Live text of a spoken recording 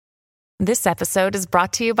This episode is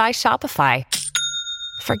brought to you by Shopify.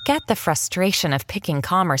 Forget the frustration of picking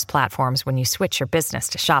commerce platforms when you switch your business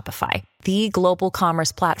to Shopify, the global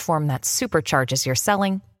commerce platform that supercharges your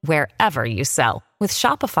selling wherever you sell. With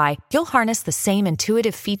Shopify, you'll harness the same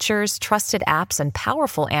intuitive features, trusted apps, and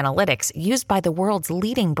powerful analytics used by the world's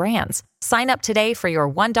leading brands. Sign up today for your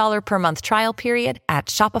 $1 per month trial period at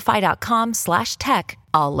shopify.com/tech,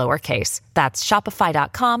 all lowercase. That's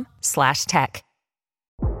shopify.com/tech.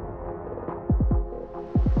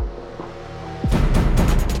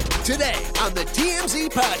 Today on the TMZ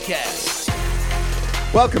Podcast.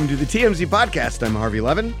 Welcome to the TMZ Podcast. I'm Harvey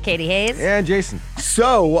Levin. Katie Hayes. And Jason.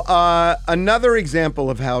 So, another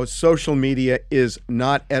example of how social media is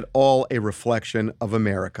not at all a reflection of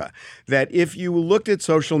America. That if you looked at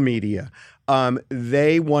social media,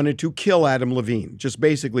 they wanted to kill Adam Levine. Just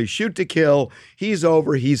basically shoot to kill. He's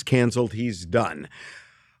over. He's canceled. He's done.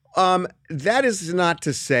 That is not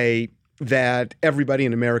to say that everybody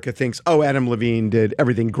in America thinks, oh, Adam Levine did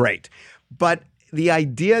everything great. But the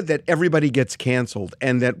idea that everybody gets canceled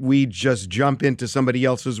and that we just jump into somebody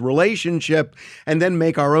else's relationship and then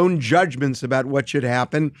make our own judgments about what should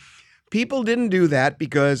happen, people didn't do that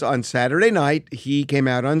because on Saturday night, he came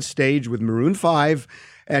out on stage with Maroon 5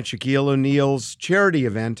 at Shaquille O'Neal's charity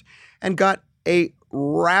event and got a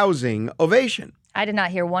rousing ovation. I did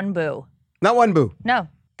not hear one boo. Not one boo. No.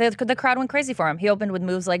 The crowd went crazy for him. He opened with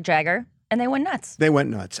moves like Jagger, and they went nuts. They went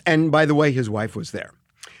nuts. And by the way, his wife was there.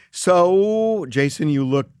 So, Jason, you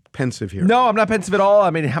look pensive here. No, I'm not pensive at all. I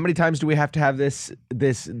mean, how many times do we have to have how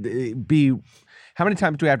many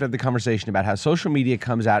times do we have to have the conversation about how social media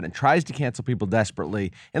comes out and tries to cancel people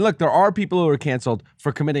desperately? And look, there are people who are canceled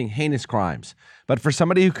for committing heinous crimes. But for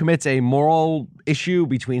somebody who commits a moral issue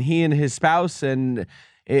between he and his spouse, and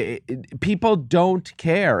people don't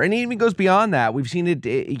care. And it even goes beyond that. We've seen it,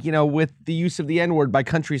 with the use of the N-word by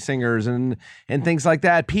country singers and things like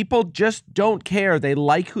that. People just don't care. They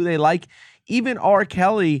like who they like. Even R.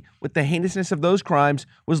 Kelly, with the heinousness of those crimes,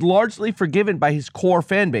 was largely forgiven by his core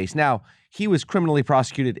fan base. Now, he was criminally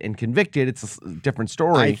prosecuted and convicted. It's a different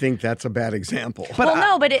story. I think that's a bad example.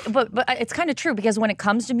 But it's kind of true, because when it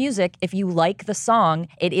comes to music, if you like the song,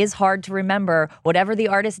 it is hard to remember whatever the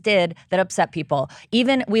artist did that upset people.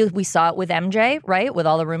 Even we saw it with MJ, right? With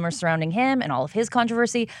all the rumors surrounding him and all of his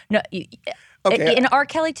controversy. No, Okay. In R.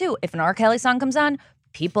 Kelly too. If an R. Kelly song comes on,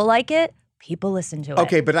 people like it. People listen to it.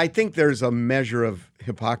 Okay, but I think there's a measure of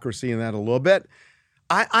hypocrisy in that a little bit.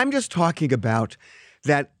 I'm just talking about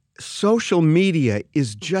that social media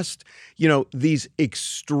is just, these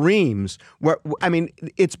extremes where, I mean,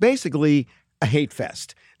 it's basically a hate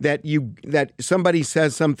fest that somebody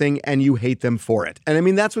says something and you hate them for it. And I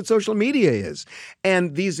mean, that's what social media is.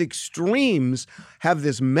 And these extremes have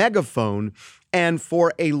this megaphone, and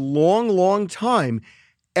for a long, long time,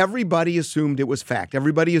 everybody assumed it was fact.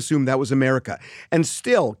 Everybody assumed that was America. And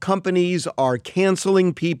still, companies are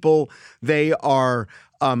canceling people. They are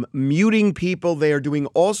muting people. They are doing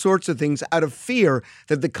all sorts of things out of fear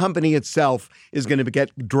that the company itself is going to get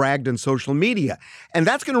dragged on social media. And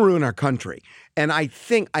that's going to ruin our country. And I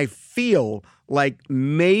feel like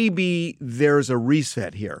maybe there's a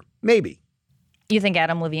reset here. Maybe. You think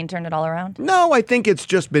Adam Levine turned it all around? No, I think it's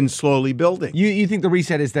just been slowly building. You think the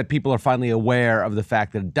reset is that people are finally aware of the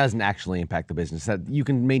fact that it doesn't actually impact the business, that you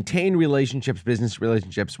can maintain business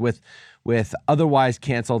relationships with otherwise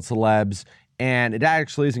canceled celebs, and it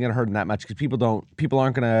actually isn't going to hurt them that much because people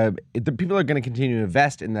are going to continue to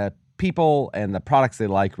invest in the people and the products they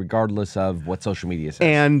like, regardless of what social media says.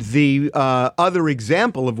 And the other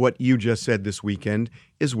example of what you just said this weekend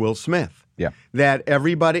is Will Smith. Yeah. That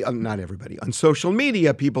everybody, not everybody, on social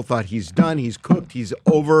media, people thought he's done, he's cooked, he's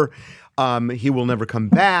over, he will never come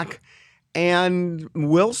back. And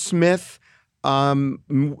Will Smith triumphed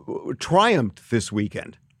this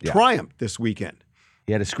weekend.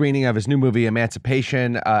 He had a screening of his new movie,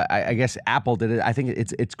 Emancipation. I guess Apple did it. I think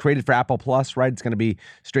it's created for Apple Plus, right? It's going to be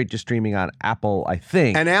straight to streaming on Apple, I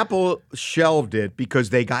think. And Apple shelved it because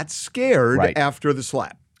they got scared after the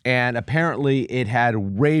slap. And apparently it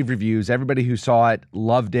had rave reviews. Everybody who saw it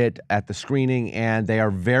loved it at the screening, and they are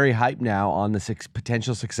very hyped now on the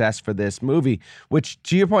potential success for this movie, which,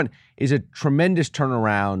 to your point, is a tremendous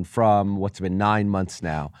turnaround from what's been 9 months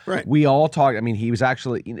now. Right. We all talked. I mean, he was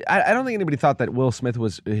actually. I don't think anybody thought that Will Smith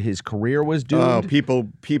his career was doomed. Oh,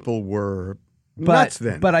 people were nuts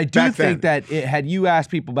then. But I do think that had you asked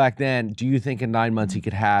people back then, do you think in 9 months he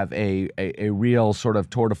could have a real sort of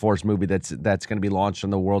tour de force movie that's going to be launched on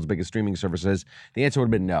the world's biggest streaming services? The answer would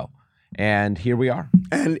have been no. And here we are.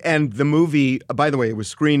 And the movie, by the way, it was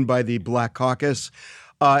screened by the Black Caucus,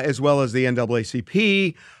 as well as the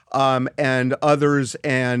NAACP. and others.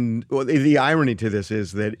 And the irony to this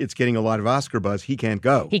is that it's getting a lot of Oscar buzz. He can't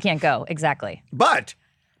go. He can't go, exactly. But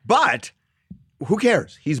who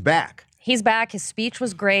cares? He's back. He's back. His speech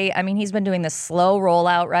was great. I mean, he's been doing this slow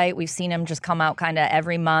rollout, right? We've seen him just come out kind of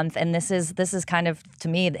every month, and this is kind of, to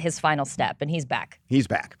me, his final step, and he's back. He's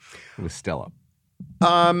back. It was still up.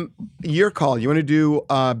 Your call. You want to do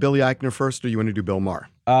Billy Eichner first, or you want to do Bill Maher?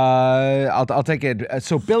 I'll take it.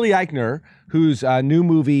 So Billy Eichner, whose new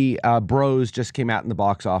movie Bros just came out in the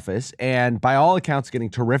box office, and by all accounts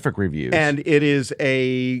getting terrific reviews. And it is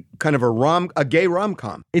a kind of a gay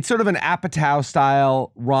rom-com. It's sort of an Apatow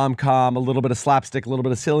style rom-com, a little bit of slapstick, a little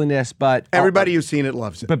bit of silliness, but Everybody who's seen it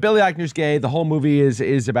loves it. But Billy Eichner's gay. The whole movie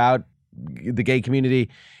is about the gay community.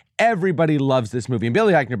 Everybody loves this movie. And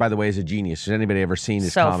Billy Eichner, by the way, is a genius. Has anybody ever seen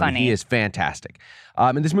his comedy? Funny. He is fantastic.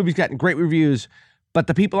 And this movie's gotten great reviews, but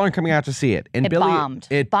the people aren't coming out to see it. And It bombed.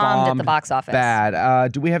 It bombed at the box office.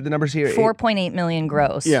 Bad. Do we have the numbers here? 4.8 million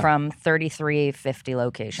gross Yeah. from 3,350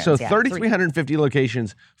 locations. So Yeah, 3,350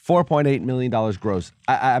 locations, $4.8 million gross.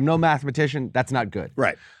 I'm no mathematician. That's not good.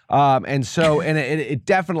 Right. And it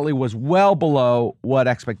definitely was well below what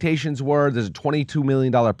expectations were. There's a $22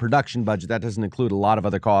 million production budget. That doesn't include a lot of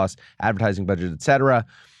other costs, advertising budget, et cetera.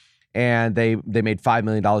 And they made $5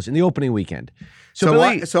 million in the opening weekend. So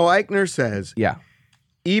Eichner says, Yeah.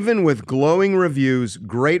 even with glowing reviews,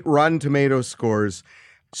 great Rotten Tomatoes scores,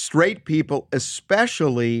 straight people,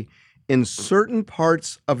 especially in certain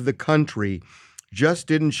parts of the country, just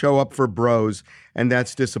didn't show up for Bros, and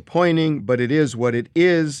that's disappointing, but it is what it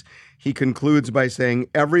is. He concludes by saying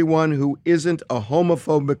everyone who isn't a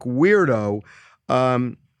homophobic weirdo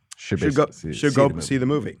should go see the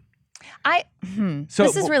movie. So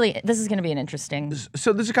this is going to be an interesting.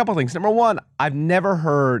 So there's a couple things. Number one, I've never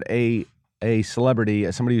heard a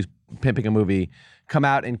celebrity, somebody who's pimping a movie, come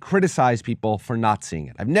out and criticize people for not seeing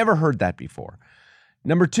it. I've never heard that before.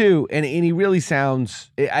 Number two, and he really sounds,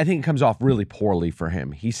 I think it comes off really poorly for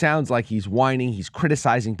him. He sounds like he's whining, he's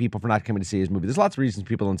criticizing people for not coming to see his movie. There's lots of reasons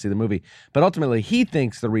people don't see the movie, but ultimately he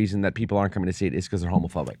thinks the reason that people aren't coming to see it is because they're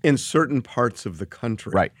homophobic. In certain parts of the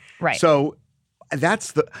country. Right. So there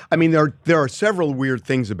are several weird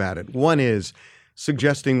things about it. One is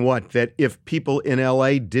suggesting that if people in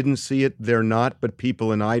LA didn't see it, they're not, but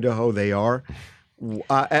people in Idaho, they are.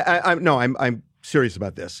 I'm serious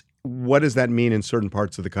about this. What does that mean in certain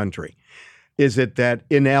parts of the country? Is it that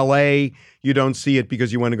in LA you don't see it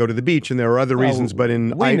because you want to go to the beach and there are other reasons, but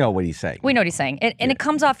we know what he's saying. We know what he's saying. And it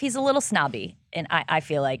comes off, he's a little snobby, and I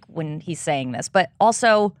feel like when he's saying this, but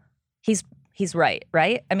also he's right?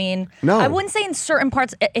 I mean, no. I wouldn't say in certain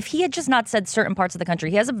parts. If he had just not said certain parts of the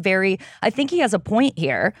country, I think he has a point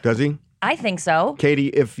here. Does he? I think so.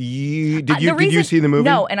 Katie, did you see the movie?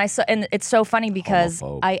 No, and it's so funny because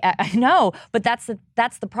I know, but that's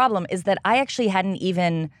the problem is that I actually hadn't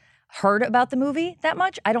even heard about the movie that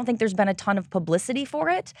much. I don't think there's been a ton of publicity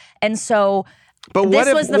for it, and so. But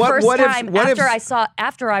this was the first time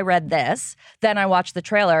after I read this, then I watched the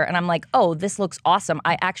trailer and I'm like, oh, this looks awesome.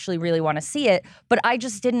 I actually really want to see it. But I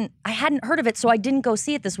hadn't heard of it, so I didn't go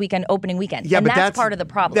see it this weekend, opening weekend. Yeah, and but that's part of the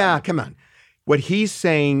problem. Yeah, come on. What he's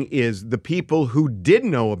saying is the people who did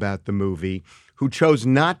know about the movie, who chose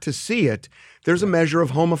not to see it, there's a measure of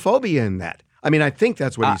homophobia in that. I mean, I think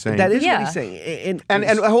that's what he's saying. That is what he's saying. And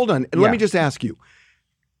hold on, and let me just ask you.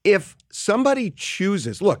 If somebody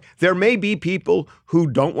chooses, look, there may be people who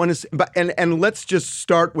don't want to see, and let's just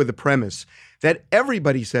start with the premise that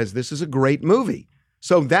everybody says this is a great movie.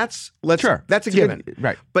 So that's a given.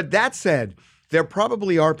 Right. But that said, there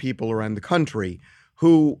probably are people around the country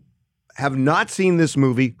who have not seen this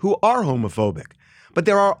movie who are homophobic. But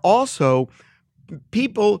there are also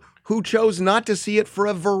people who chose not to see it for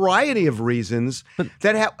a variety of reasons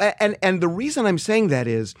and the reason I'm saying that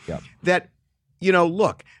is that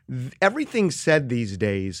look, everything said these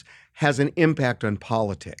days has an impact on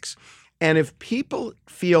politics. And if people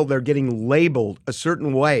feel they're getting labeled a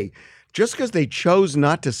certain way just because they chose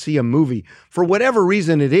not to see a movie for whatever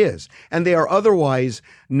reason it is, and they are otherwise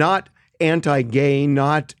not anti-gay,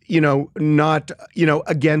 not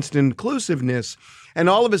against inclusiveness, and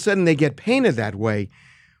all of a sudden they get painted that way,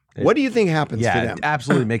 what do you think happens to them? Yeah, it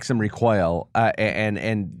absolutely makes them recoil,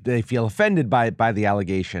 and they feel offended by the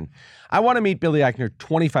allegation. I want to meet Billy Eichner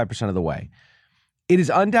 25% of the way. It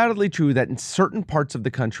is undoubtedly true that in certain parts of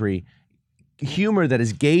the country, humor that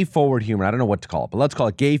is gay-forward humor, I don't know what to call it, but let's call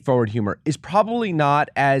it gay-forward humor, is probably not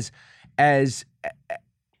as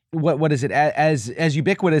what is it, as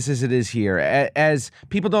ubiquitous as it is here, as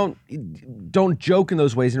people don't joke in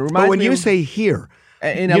those ways. And it reminds me. But when you say here,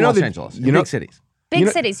 in Los Angeles, in big cities. Big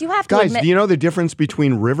cities, you have to guys, admit. do you know the difference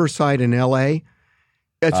between Riverside and L.A.?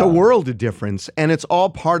 It's a world of difference, and it's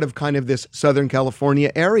all part of kind of this Southern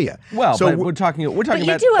California area. Well, so but we're talking But about. you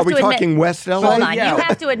do have are we to admit, talking West LA? hold on, Yeah. you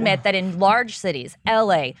have to admit that in large cities,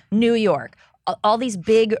 LA, New York, all these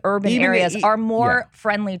big urban Even areas the- are more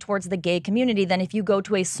friendly towards the gay community than if you go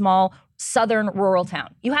to a small southern rural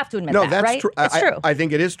town. You have to admit No, that, that's right? true. It's true. I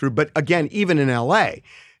think it is true. But again, even in LA,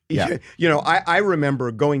 Yeah. you know, I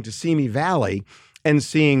remember going to Simi Valley and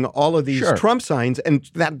seeing all of these Sure. Trump signs, and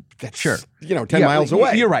that's Sure. 10 miles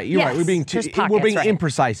away. You're right. You're Yes, right. We're being there's we're pockets, being right.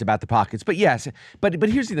 imprecise about the pockets. But yes, but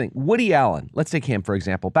here's the thing. Woody Allen, let's take him for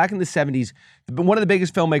example. Back in the 70s, one of the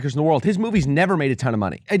biggest filmmakers in the world. His movies never made a ton of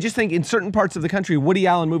money. I just think in certain parts of the country, Woody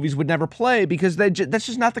Allen movies would never play because that's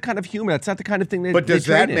just not the kind of humor. That's not the kind of thing that. But does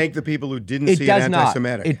they that train in. make the people who didn't It see it does not.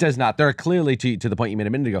 anti-Semitic? It does not. There are clearly, to the point you made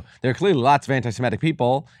a minute ago, there are clearly lots of anti-Semitic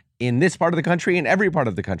people in this part of the country, in every part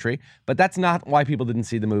of the country, but that's not why people didn't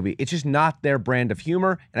see the movie. It's just not their brand of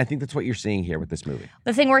humor, and I think that's what you're seeing here with this movie.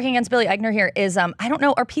 The thing working against Billy Eichner here is, I don't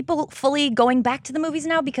know, are people fully going back to the movies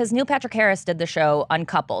now? Because Neil Patrick Harris did the show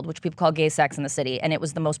Uncoupled, which people call Gay Sex in the City, and it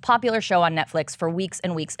was the most popular show on Netflix for weeks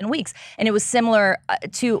and weeks and weeks. And it was similar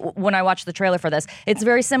to, when I watched the trailer for this, it's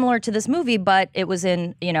very similar to this movie, but it was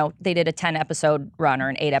in, they did a 10-episode run or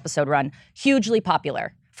an 8-episode run, hugely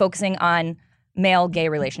popular, focusing on male gay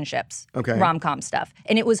relationships, Okay. rom-com stuff.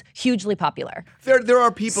 And it was hugely popular. There are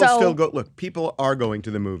people So- still look, people are going to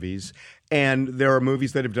the movies, and there are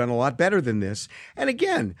movies that have done a lot better than this. And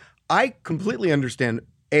again, I completely understand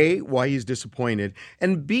A, why he's disappointed,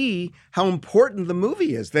 and B, how important the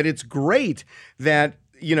movie is, that it's great that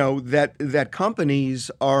that companies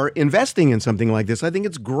are investing in something like this. I think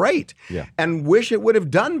it's great. Yeah. And wish it would have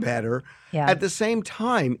done better. Yeah. At the same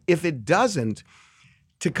time, if it doesn't,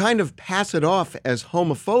 to kind of pass it off as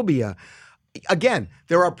homophobia, again,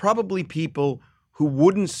 there are probably people who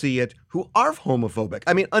wouldn't see it who are homophobic.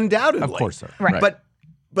 I mean, undoubtedly. Of course, sir. Right.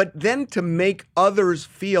 But then to make others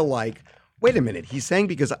feel like, wait a minute, he's saying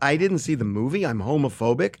because I didn't see the movie, I'm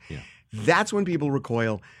homophobic. Yeah. That's when people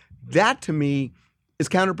recoil. That to me is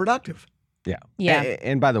counterproductive. Yeah. Yeah.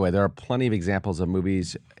 And by the way, there are plenty of examples of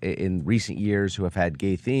movies in recent years who have had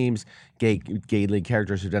gay themes, gay lead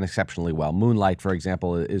characters who've done exceptionally well. Moonlight, for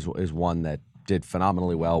example, is one that did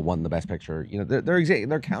phenomenally well, won the Best Picture.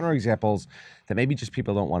 There are counter examples that maybe just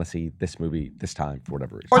people don't want to see this movie this time for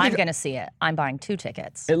whatever reason. I'm going to see it. I'm buying 2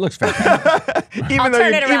 tickets. It looks fantastic. Even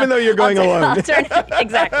though you're going alone.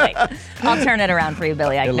 Exactly. I'll turn it around for you,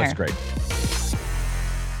 Billy Eichner. It looks great.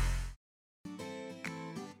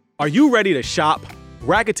 Are you ready to shop?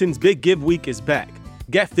 Rakuten's Big Give Week is back.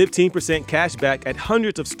 Get 15% cash back at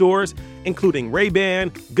hundreds of stores, including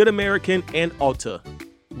Ray-Ban, Good American, and Ulta.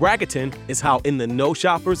 Rakuten is how in-the-know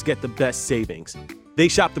shoppers get the best savings. They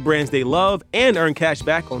shop the brands they love and earn cash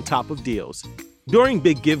back on top of deals. During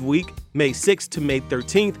Big Give Week, May 6th to May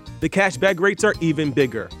 13th, the cashback rates are even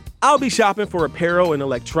bigger. I'll be shopping for apparel and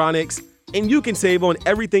electronics, and you can save on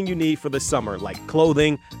everything you need for the summer, like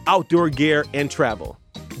clothing, outdoor gear, and travel.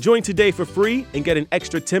 Join today for free and get an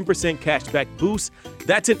extra 10% cashback boost.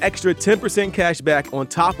 That's an extra 10% cashback on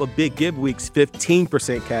top of Big Give Week's 15%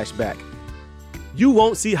 cashback. You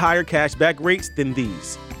won't see higher cashback rates than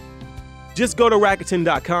these. Just go to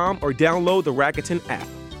Rakuten.com or download the Rakuten app.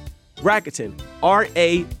 Rakuten,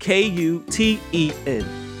 Rakuten.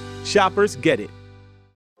 Shoppers get it.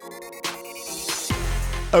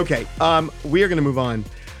 Okay, we are going to move on.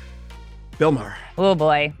 Bill Maher. Oh,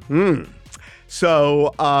 boy.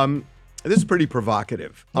 So this is pretty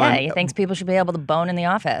provocative. Yeah, he thinks people should be able to bone in the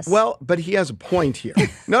office. Well, but he has a point here.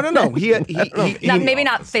 No. Maybe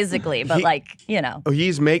not physically, but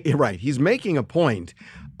He's making a point,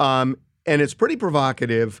 and it's pretty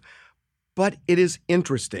provocative. But it is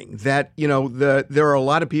interesting that, there are a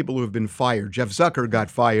lot of people who have been fired. Jeff Zucker got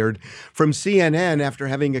fired from CNN after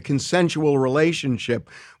having a consensual relationship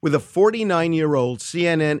with a 49-year-old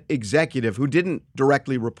CNN executive who didn't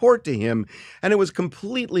directly report to him, and it was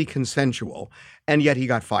completely consensual, and yet he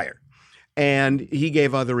got fired. And he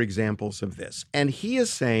gave other examples of this. And he is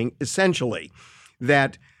saying, essentially,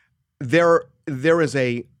 that there is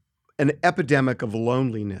an epidemic of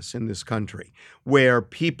loneliness in this country where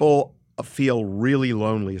people feel really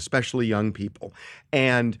lonely, especially young people,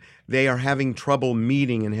 and they are having trouble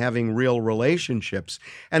meeting and having real relationships.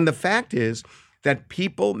 And the fact is that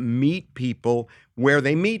people meet people where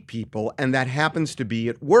they meet people, and that happens to be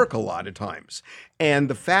at work a lot of times. And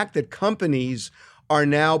the fact that companies are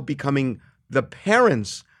now becoming the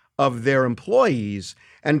parents of their employees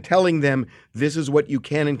and telling them this is what you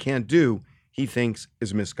can and can't do, he thinks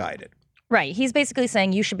is misguided. Right. He's basically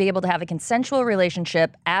saying you should be able to have a consensual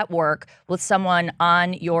relationship at work with someone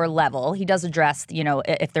on your level. He does address,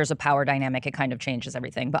 if there's a power dynamic, it kind of changes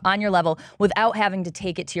everything. But on your level, without having to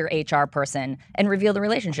take it to your HR person and reveal the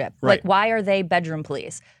relationship. Right. Like, why are they bedroom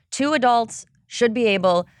police? Two adults should be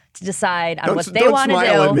able to decide on what they don't want to do.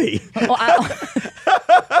 smile at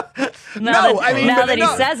me. Now that he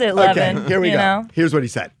says it, Levin. Okay, here we go. Here's what he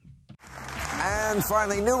said. And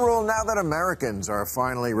finally, new rule now that Americans are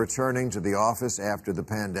finally returning to the office after the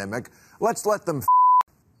pandemic. Let's let them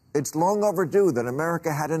It's long overdue that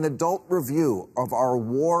America had an adult review of our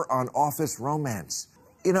war on office romance.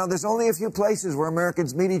 There's only a few places where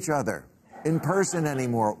Americans meet each other in person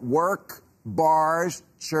anymore. Work, bars,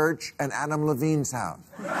 church, and Adam Levine's house.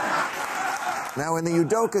 Now, in the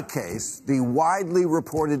Udoka case, the widely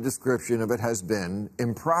reported description of it has been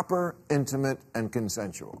improper, intimate, and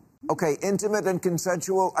consensual. Okay, intimate and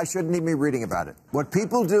consensual, I shouldn't even be reading about it. What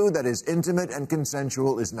people do that is intimate and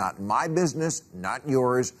consensual is not my business, not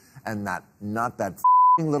yours, and not that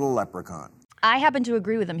little leprechaun. I happen to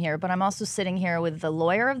agree with him here, but I'm also sitting here with the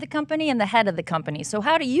lawyer of the company and the head of the company. So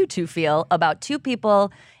how do you two feel about two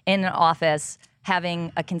people in an office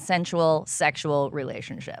having a consensual sexual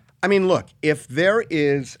relationship? I mean, look, if there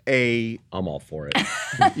is a... I'm all for it.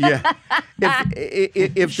 Yeah.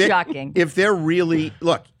 If Shocking. If they're really...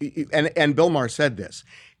 Look, and Bill Maher said this.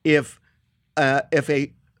 If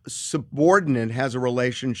a subordinate has a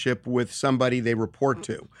relationship with somebody they report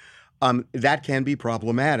to, that can be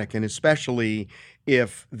problematic, and especially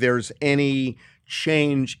if there's any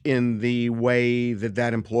change in the way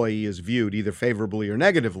that employee is viewed, either favorably or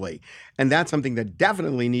negatively. And that's something that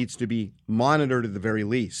definitely needs to be monitored at the very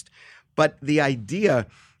least. But the idea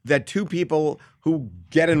that two people who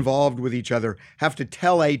get involved with each other have to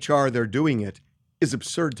tell HR they're doing it is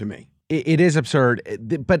absurd to me. It is absurd,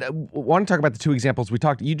 but I want to talk about the two examples we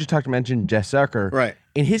talked. You just mentioned Jeff Zucker. Right.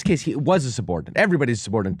 In his case, he was a subordinate. Everybody's a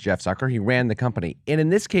subordinate to Jeff Zucker. He ran the company. And in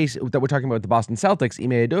this case that we're talking about with the Boston Celtics,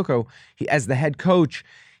 Ime Udoka, as the head coach,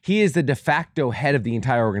 he is the de facto head of the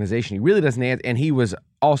entire organization. He really doesn't, and he was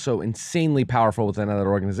also insanely powerful within another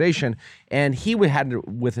organization, and he had it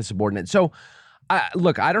with a subordinate. So,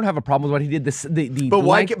 look, I don't have a problem with what he did.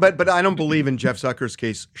 But I don't believe in Jeff Zucker's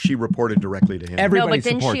case. She reported directly to him. No, but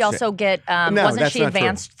didn't she also get? Wasn't she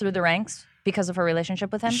advanced through the ranks because of her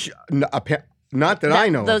relationship with him? Not that I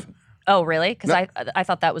know of. Oh, really? Because I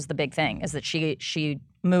thought that was the big thing, is that she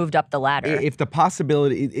moved up the ladder. If the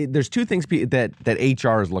possibility, there's two things that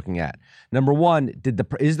HR is looking at. Number one,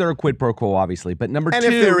 is there a quid pro quo? Obviously, but number two, if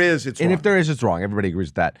there is, it's wrong. And if there is, it's wrong. Everybody agrees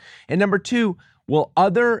with that. And number two, will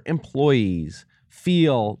other employees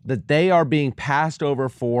feel that they are being passed over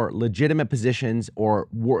for legitimate positions or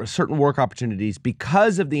certain work opportunities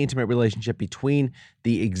because of the intimate relationship between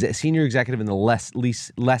the senior executive and the less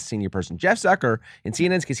senior person? Jeff Zucker, in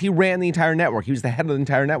CNN's case, he ran the entire network. He was the head of the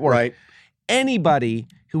entire network. Right. Anybody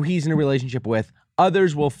who he's in a relationship with,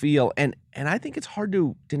 others will feel, and I think it's hard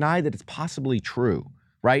to deny that it's possibly true,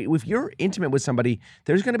 right? If you're intimate with somebody,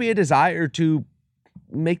 there's going to be a desire to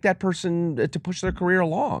make that person to push their career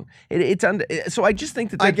along. So I just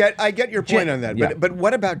think that I get your point on that. Yeah. But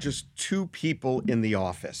what about just two people in the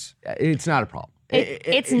office? It's not a problem.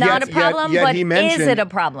 It's not a problem, yet but he mentioned, is it a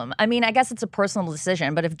problem? I mean, I guess it's a personal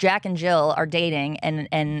decision, but if Jack and Jill are dating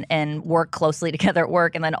and work closely together at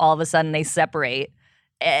work, and then all of a sudden they separate,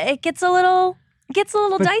 it gets a little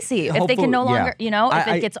dicey if they can no longer, if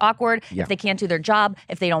it gets awkward, if they can't do their job,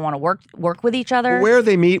 if they don't want to work with each other. Where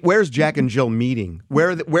they meet? Where's Jack and Jill meeting? Where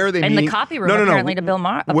are they meeting? In the copy room, apparently, to Bill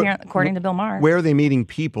Maher. According to Bill Maher. Where are they meeting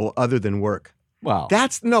people other than work? Well,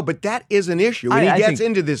 but that is an issue. And he gets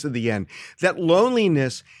into this at the end. That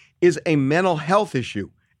loneliness is a mental health issue.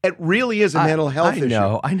 It really is a mental health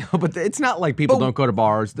issue. I know, but it's not like people don't go to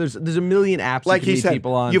bars. There's a million apps like you can he said,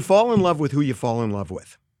 people on. You fall in love with who you fall in love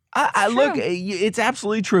with. Look, it's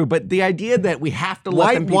absolutely true, but the idea that we have to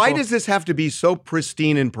let them why does this have to be so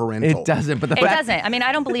pristine and parental? It doesn't. But it doesn't. I mean,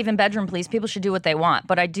 I don't believe in bedroom police. People should do what they want,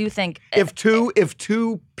 but I do think if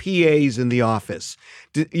two PAs in the office,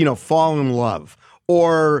 fall in love,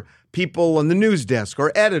 or people on the news desk,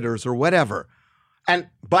 or editors, or whatever, and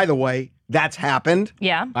by the way, that's happened.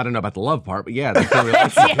 Yeah. I don't know about the love part, but yeah, that's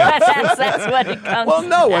that's what it comes. Well,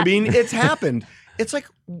 no, I mean, it's happened. It's like,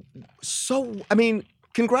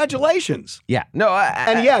 congratulations. Yeah. No,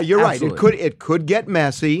 you're absolutely right. It could get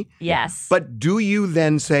messy. Yes. But do you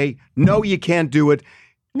then say, no, you can't do it?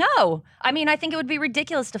 No. I mean, I think it would be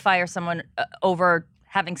ridiculous to fire someone over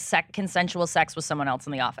having consensual sex with someone else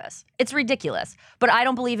in the office. It's ridiculous. But I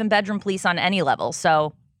don't believe in bedroom police on any level,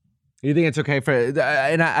 so You think it's okay for,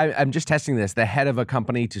 and I'm just testing this, the head of a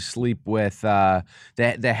company to sleep with, the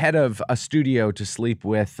head of a studio to sleep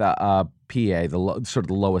with a PA, sort of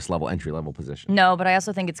the lowest level, entry level position? No, but I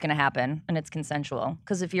also think it's going to happen, and it's consensual.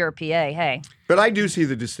 Because if you're a PA, hey. But I do see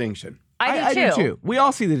the distinction. I do too. We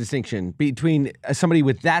all see the distinction between somebody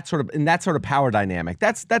with that sort of power dynamic.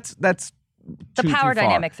 That's the power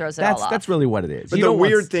dynamic throws it all off. That's really what it is. But the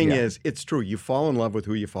weird thing is, it's true. You fall in love with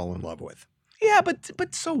who you fall in love with. Yeah,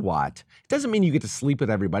 but so what? It doesn't mean you get to sleep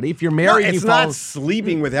with everybody. If you're married, it's not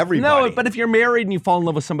sleeping with everybody. No, but if you're married and you fall in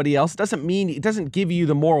love with somebody else, it doesn't give you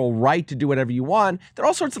the moral right to do whatever you want. There are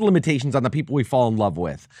all sorts of limitations on the people we fall in love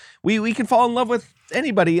with. We can fall in love with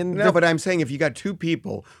anybody. But I'm saying if you got two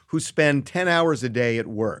people who spend 10 hours a day at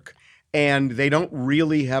work and they don't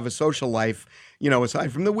really have a social life,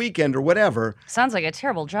 aside from the weekend or whatever. Sounds like a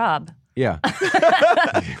terrible job. Yeah.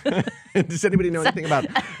 Does anybody know anything about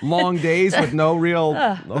long days with no real...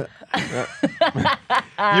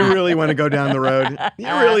 You really want to go down the road? You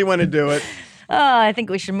really want to do it? Oh, I think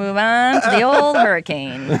we should move on to the old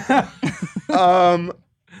hurricane.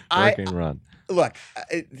 Hurricane run. Look,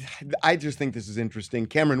 I just think this is interesting.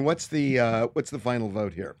 Cameron, what's the final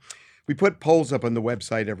vote here? We put polls up on the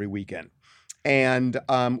website every weekend. And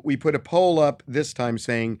we put a poll up this time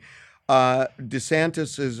saying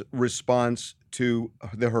DeSantis' response to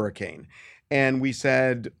the hurricane. And we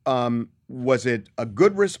said, was it a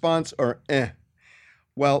good response or eh?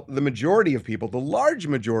 Well, the large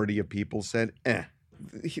majority of people said eh.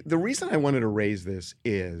 The reason I wanted to raise this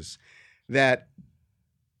is that,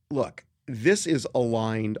 look, this is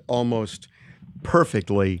aligned almost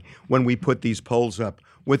perfectly when we put these polls up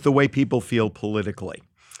with the way people feel politically.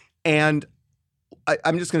 And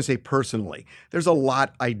I'm just going to say personally, there's a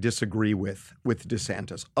lot I disagree with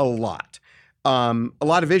DeSantis, a lot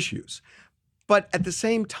of issues. But at the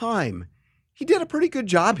same time, he did a pretty good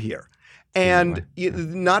job here. And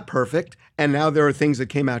not perfect. And now there are things that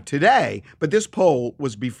came out today, but this poll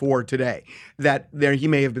was before today, that he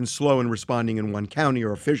may have been slow in responding in one county,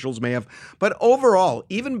 or officials may have. But overall,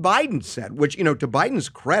 even Biden said, which, to Biden's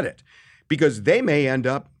credit, because they may end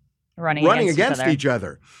up running against each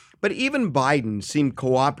other. But even Biden seemed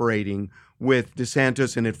cooperating with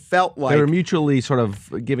DeSantis, and it felt like they were mutually sort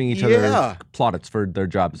of giving each other plaudits for their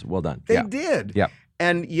jobs. Well done. They did. Yeah.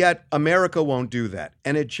 And yet America won't do that.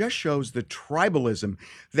 And it just shows the tribalism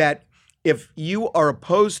that if you are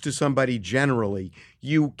opposed to somebody generally,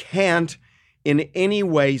 you can't in any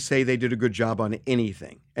way say they did a good job on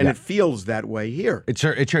anything. And it feels that way here. It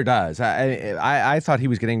sure does. I thought he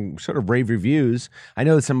was getting sort of rave reviews. I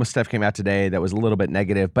know that some stuff came out today that was a little bit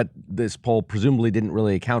negative, but this poll presumably didn't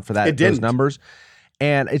really account for those numbers.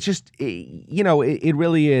 And it's just, it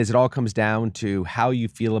really is. It all comes down to how you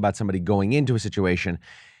feel about somebody going into a situation.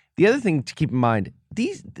 The other thing to keep in mind,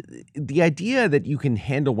 the idea that you can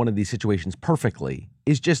handle one of these situations perfectly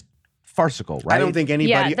is just farcical, right? I don't think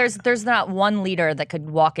anybody... Yeah, there's not one leader that could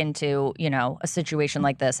walk into, a situation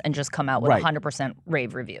like this and just come out with 100%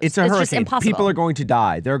 rave reviews. It's a hurricane. Just impossible. People are going to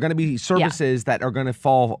die. There are going to be services that are going to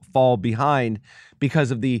fall behind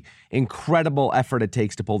because of the incredible effort it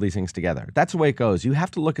takes to pull these things together. That's the way it goes. You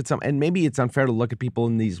have to look at and maybe it's unfair to look at people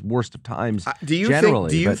in these worst of times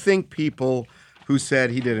generally. Do you think people who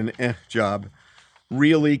said he did an job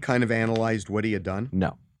really kind of analyzed what he had done?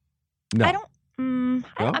 No. I don't.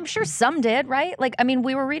 I'm sure some did, right?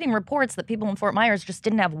 We were reading reports that people in Fort Myers just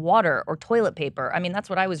didn't have water or toilet paper. That's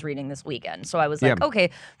what I was reading this weekend. So I was like,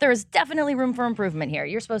 okay, there is definitely room for improvement here.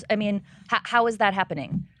 How is that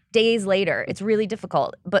happening? Days later, it's really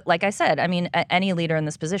difficult. But like I said, any leader in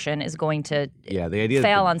this position is going to the idea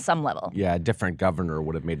fail on some level. Yeah, a different governor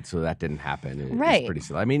would have made it so that didn't happen. Right. It's pretty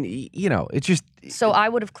silly. It's just... So I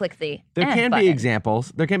would have clicked the There can button. be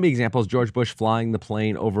examples. George Bush flying the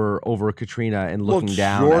plane over Katrina and looking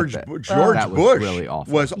down. George that Bush was really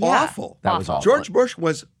awful. Was awful. That was awful. George Bush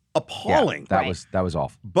was appalling. That was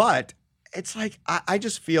awful. But it's like I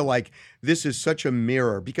just feel like this is such a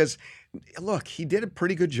mirror because, look, he did a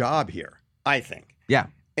pretty good job here, I think. Yeah.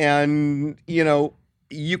 And,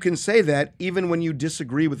 you can say that even when you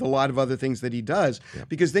disagree with a lot of other things that he does,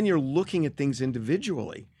 because then you're looking at things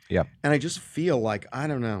individually. Yeah. And I just feel like, I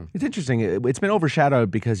don't know. It's interesting. It's been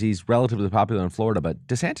overshadowed because he's relatively popular in Florida, but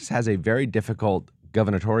DeSantis has a very difficult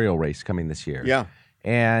gubernatorial race coming this year. Yeah.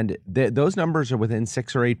 And those numbers are within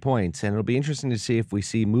 6 or 8 points, and it'll be interesting to see if we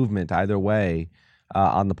see movement either way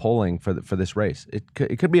on the polling for this race. It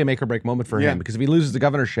could be a make or break moment for Yeah. him because if he loses the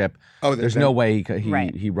govenorship, there's no way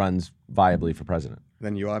he runs viably for president.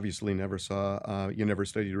 Then you obviously never saw, you never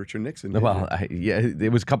studied Richard Nixon. did Well, you?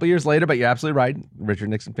 it was a couple years later, but you're absolutely right. Richard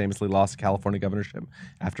Nixon famously lost the California governorship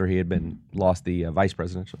after he had lost the vice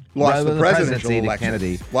presidential. Lost the presidential presidency to election.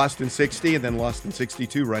 Kennedy. Lost in 60 and then lost in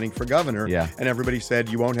 62 running for governor. Yeah. And everybody said,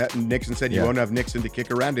 Nixon said, you Yeah. won't have Nixon to kick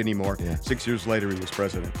around anymore. Yeah. 6 years later, he was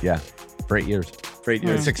president. Yeah, for 8 years. For 8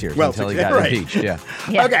 years. 6 years Well, until he 6 got right. impeached. Yeah.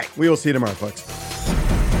 Yeah. Okay, we will see you tomorrow, folks.